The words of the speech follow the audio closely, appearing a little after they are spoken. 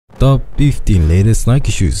top 15 latest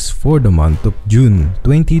Nike shoes for the month of June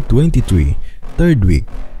 2023, third week,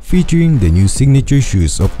 featuring the new signature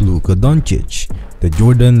shoes of Luka Doncic, the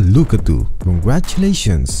Jordan Luka 2.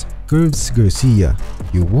 Congratulations, Curves Garcia!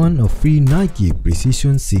 You won a free Nike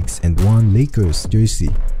Precision 6 and 1 Lakers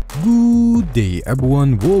jersey. Good day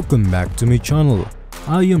everyone, welcome back to my channel.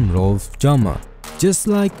 I am Rolf Jama. Just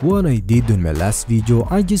like what I did on my last video,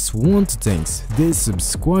 I just want to thank this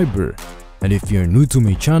subscriber. And if you're new to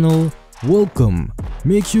my channel, welcome.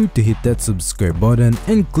 Make sure to hit that subscribe button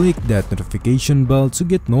and click that notification bell to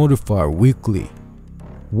get notified weekly.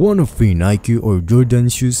 Want a free Nike or Jordan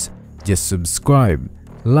shoes? Just subscribe,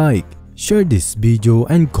 like, share this video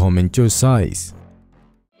and comment your size.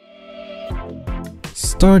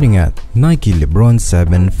 Starting at Nike Lebron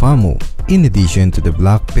 7 FAMU. In addition to the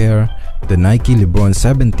black pair, the Nike Lebron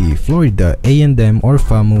 70 Florida A&M or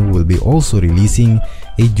FAMU will be also releasing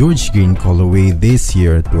a George Green colorway this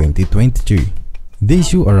year 2023. This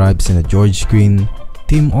shoe arrives in a George Green,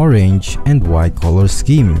 team orange, and white color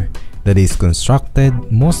scheme that is constructed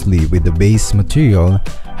mostly with the base material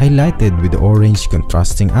highlighted with the orange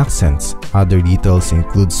contrasting accents. Other details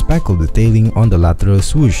include speckle detailing on the lateral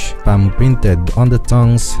swoosh, FAMU printed on the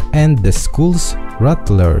tongues, and the school's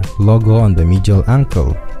Rattler logo on the medial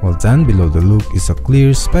ankle, while down below the look is a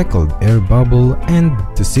clear speckled air bubble and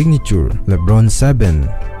the signature Lebron 7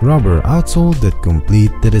 rubber outsole that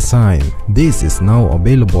complete the design. This is now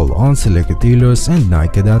available on select retailers and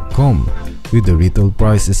Nike.com, with the retail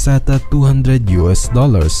price is set at $200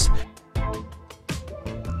 US.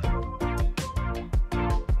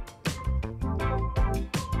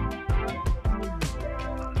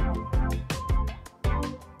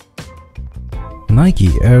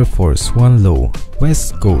 Nike Air Force 1 Low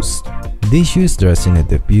West Coast. This shoe is dressed in a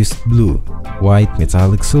diffused blue, white,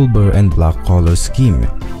 metallic silver, and black color scheme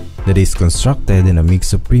that is constructed in a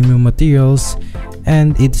mix of premium materials,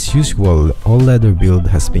 and its usual all-leather build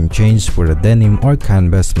has been changed for a denim or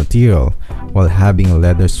canvas material while having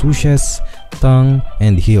leather swooshes, tongue,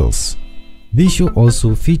 and heels. This shoe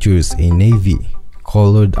also features a navy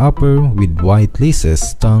colored upper with white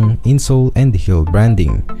laces, tongue, insole, and heel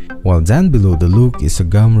branding, while down below the look is a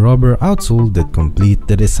gum rubber outsole that complete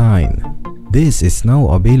the design. This is now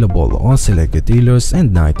available on select retailers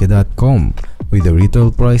and Nike.com, with the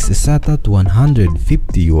retail price is set at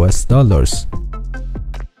 $150 US.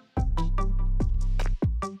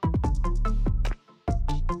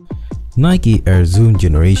 Nike Air Zoom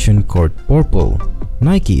Generation Court Purple.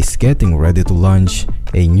 Nike is getting ready to launch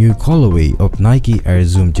a new colorway of Nike Air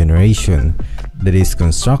Zoom Generation that is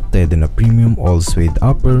constructed in a premium all-suede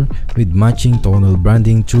upper with matching tonal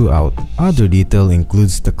branding throughout. Other detail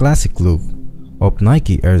includes the classic look of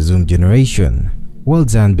Nike Air Zoom Generation, while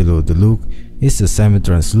down below the look is a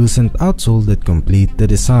semi-translucent outsole that complete the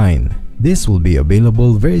design. This will be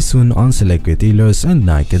available very soon on select retailers and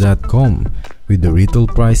Nike.com, with the retail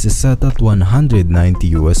price is set at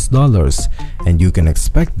 $190 US, and you can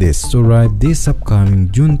expect this to arrive this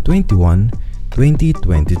upcoming June 21,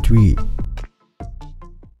 2023.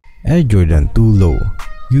 Air Jordan 2 Low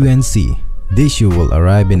UNC. This shoe will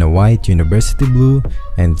arrive in a white university blue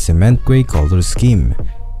and cement gray color scheme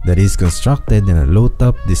that is constructed in a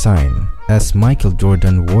low-top design, as Michael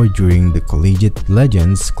Jordan wore during the Collegiate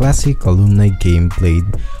Legends Classic alumni game played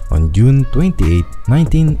on June 28,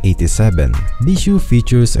 1987. This shoe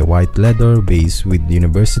features a white leather base with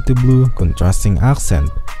university blue contrasting accent,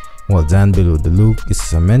 while down below the look is a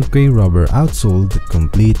cement gray rubber outsole that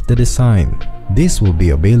complete the design. This will be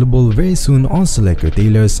available very soon on select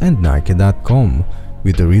retailers and Nike.com,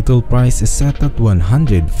 with the retail price is set at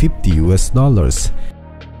 $150 US.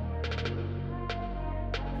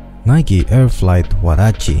 Nike Air Flight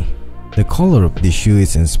Huarache. The color of this shoe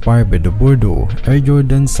is inspired by the Bordeaux Air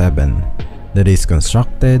Jordan 7 that is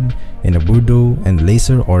constructed in a Bordeaux and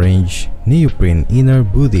laser orange neoprene inner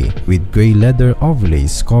booty with gray leather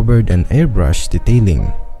overlays covered and airbrush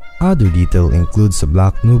detailing. Other detail includes a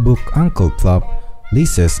black nubuck ankle flap,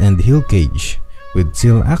 laces, and heel cage with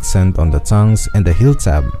teal accent on the tongues and the heel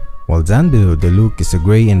tab, while down below the look is a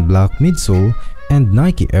gray and black midsole and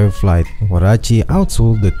Nike Air Flight Huarache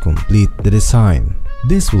outsole that complete the design.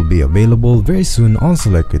 This will be available very soon on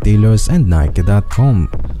select retailers and Nike.com,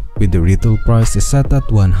 with the retail price is set at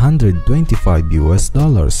 $125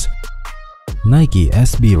 US. Nike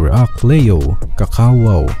SB React Leo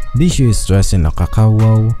Cacao. This shoe is dressed in a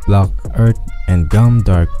cacao, black, earth, and gum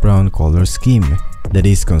dark brown color scheme that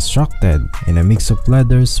is constructed in a mix of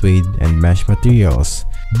leather, suede, and mesh materials.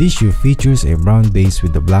 This shoe features a brown base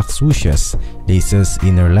with the black swooshes, laces,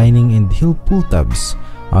 inner lining, and heel pull tabs,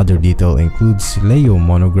 Other detail includes Leo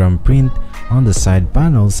monogram print on the side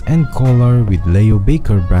panels and collar with Leo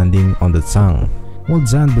Baker branding on the tongue, while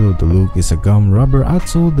down below the look is a gum rubber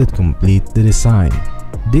outsole that complete the design.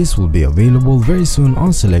 This will be available very soon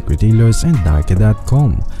on select retailers and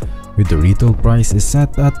Nike.com, with the retail price is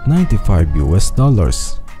set at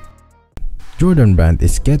 $95. Jordan Brand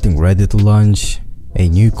is getting ready to launch a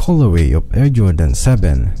new colorway of Air Jordan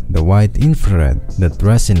 7, the white infrared that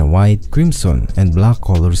dress in a white, crimson, and black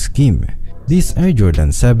color scheme. This Air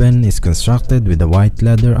Jordan 7 is constructed with a white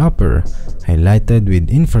leather upper, highlighted with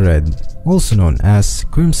infrared, also known as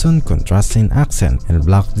crimson contrasting accent and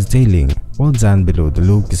black detailing, while down below the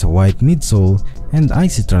look is a white midsole and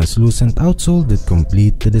icy translucent outsole that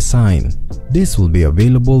complete the design. This will be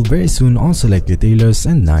available very soon on select retailers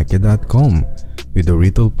and Nike.com, with the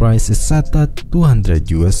retail price is set at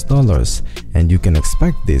 $200, and you can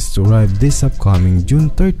expect this to arrive this upcoming June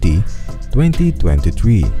 30,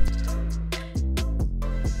 2023.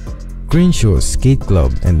 Crenshaw Skate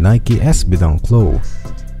Club and Nike SB Dunk Low.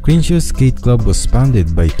 Crenshaw Skate Club was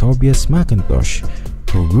founded by Tobias McIntosh,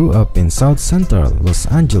 who grew up in South Central Los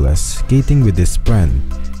Angeles skating with his friend,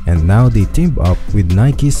 and now they teamed up with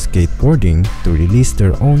Nike Skateboarding to release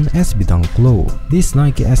their own SB Dunk Low. This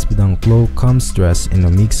Nike SB Dunk Low comes dressed in a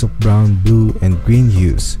mix of brown, blue, and green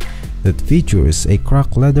hues that features a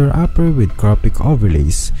cracked leather upper with graphic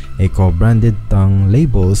overlays, a co-branded tongue,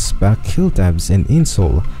 labels, back heel tabs, and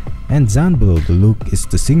insole, and down below the look is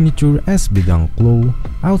the signature SB Dunk Low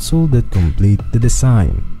outsole that complete the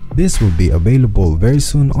design. This will be available very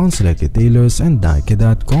soon on select retailers and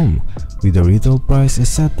Nike.com, with the retail price is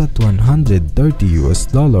set at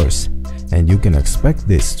 $130, and you can expect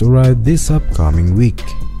this to arrive this upcoming week.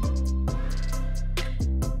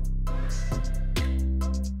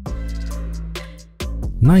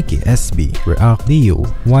 Nike SB React Leo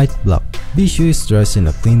White Black. This shoe is dressed in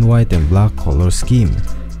a clean white and black color scheme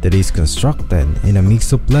that is constructed in a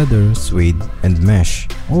mix of leather, suede, and mesh.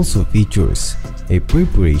 Also features a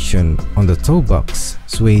preparation on the toe box,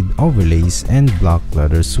 suede overlays, and black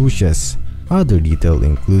leather swooshes. Other detail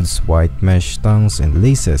includes white mesh tongues and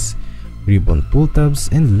laces, ribbon pull tabs,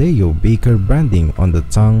 and Leo Baker branding on the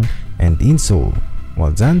tongue and insole,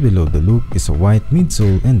 while down below the look is a white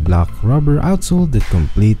midsole and black rubber outsole that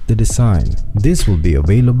complete the design. This will be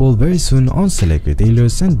available very soon on select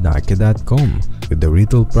retailers and Nike.com, with the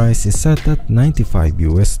retail price is set at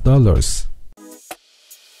 $95.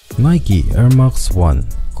 Nike Air Max 1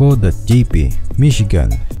 CO.JP,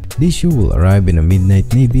 Michigan. This shoe will arrive in a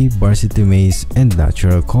midnight navy, varsity maize, and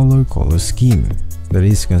natural color scheme that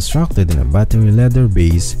is constructed in a battery leather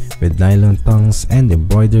base with nylon tongues and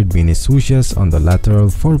embroidered mini swooshes on the lateral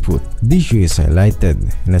forefoot. This shoe is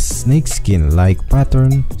highlighted in a snakeskin-like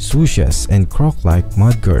pattern, swooshes, and croc-like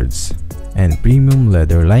mudguards, and premium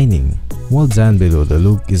leather lining, while down below the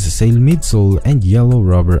look is a sail midsole and yellow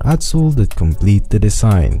rubber outsole that complete the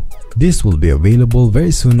design. This will be available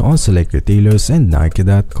very soon on select retailers and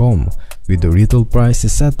Nike.com, with the retail price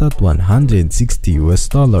is set at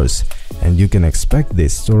 $160, and you can expect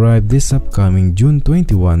this to arrive this upcoming June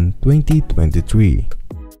 21, 2023.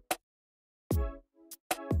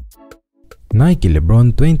 Nike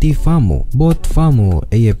Lebron 20 FAMU. Both FAMU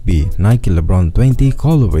AFB Nike Lebron 20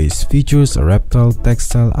 colorways features a reptile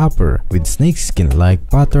textile upper with snakeskin-like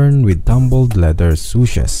pattern with tumbled leather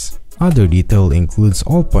swooshes. Other detail includes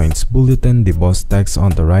all points bulletin debossed text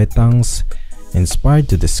on the right tongues, inspired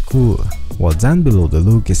to the school, while down below the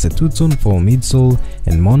look is a two-tone foam midsole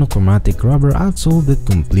and monochromatic rubber outsole that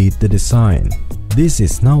complete the design. This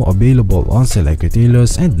is now available on select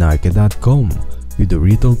retailers and Nike.com, with the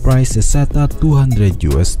retail price is set at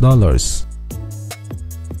 $200.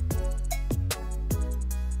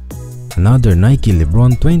 Another Nike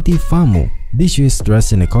Lebron 20 FAMU. This shoe is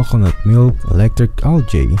dressed in a coconut milk, electric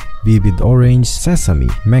algae, vivid orange, sesame,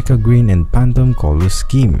 mecha green, and phantom color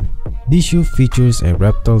scheme. This shoe features a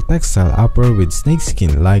reptile textile upper with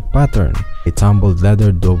snakeskin-like pattern, a tumbled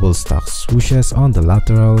leather double-stack swooshes on the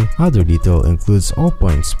lateral. Other detail includes all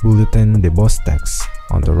points bulletin debossed text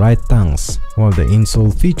on the right tongues, while the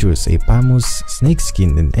insole features a FAMU's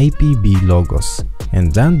snakeskin and APB logos.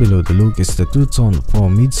 And down below the look is the two-tone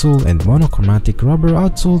foam midsole and monochromatic rubber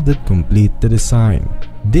outsole that complete the design.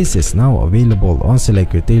 This is now available on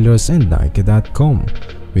select retailers and Nike.com,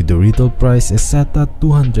 with the retail price is set at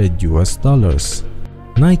 $200.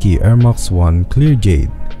 Nike Air Max 1 Clear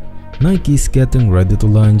Jade. Nike is getting ready to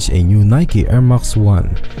launch a new Nike Air Max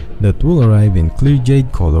 1 that will arrive in Clear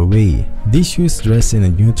Jade colorway. This shoe is dressed in a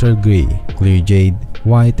neutral gray, clear jade,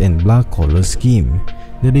 white, and black color scheme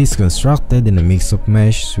that is constructed in a mix of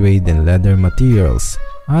mesh, suede, and leather materials.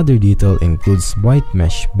 Other detail includes white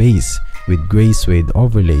mesh base with gray suede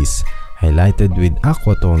overlays, highlighted with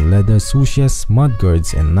aquatone leather swooshes,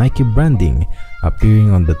 mudguards, and Nike branding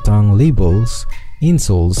appearing on the tongue labels,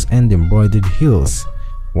 insoles, and embroidered heels,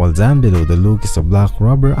 while down below the look is a black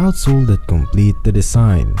rubber outsole that complete the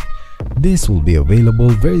design. This will be available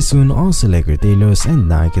very soon on select retailers and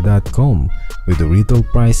Nike.com, with the retail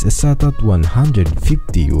price is set at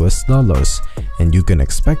 $150 and you can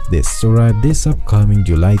expect this to arrive this upcoming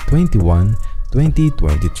July 21,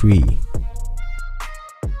 2023.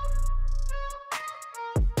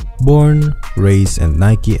 Born, Race, and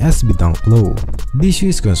Nike SB Dunk Low. This shoe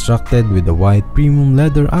is constructed with a white premium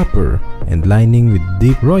leather upper and lining with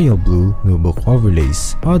deep royal blue nubuck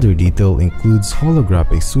overlays. Other detail includes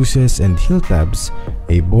holographic swooshes and heel tabs,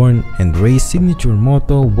 a Born and Race signature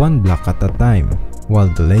motto, "one block at a time", while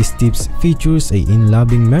the lace tips features a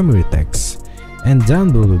in-labbing memory text. And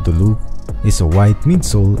down below the loop is a white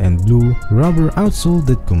midsole and blue rubber outsole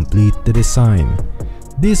that complete the design.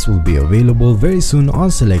 This will be available very soon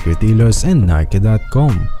on select retailers and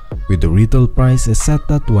Nike.com, with the retail price is set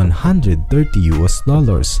at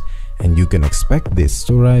 $130 and you can expect this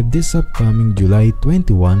to arrive this upcoming July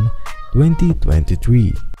 21,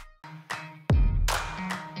 2023.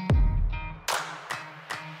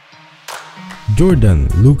 Jordan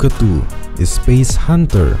Luka 2 Space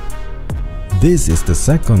Hunter. This is the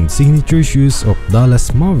second signature shoes of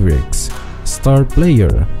Dallas Mavericks star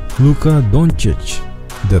player Luka Doncic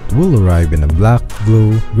that will arrive in a black,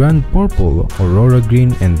 glow, grand purple, aurora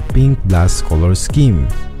green, and pink blast color scheme.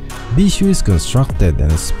 This shoe is constructed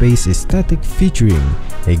in a space aesthetic featuring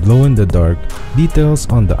a glow-in-the-dark details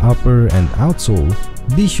on the upper and outsole.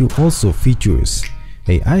 This shoe also features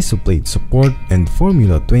a isoplate support and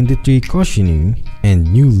Formula 23 cushioning and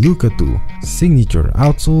new Luka 2 signature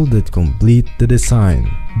outsole that complete the design.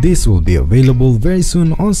 This will be available very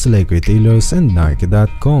soon on select retailers and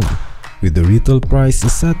Nike.com, with the retail price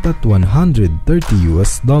is set at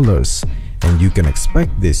 $130 and you can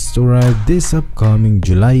expect this to arrive this upcoming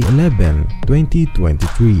July 11,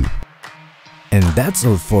 2023. And that's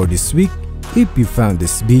all for this week. If you found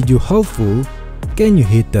this video helpful, can you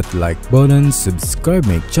hit that like button, subscribe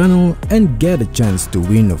my channel, and get a chance to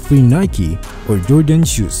win a free Nike or Jordan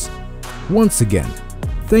shoes. Once again,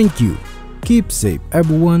 thank you. Keep safe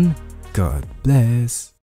everyone. God bless.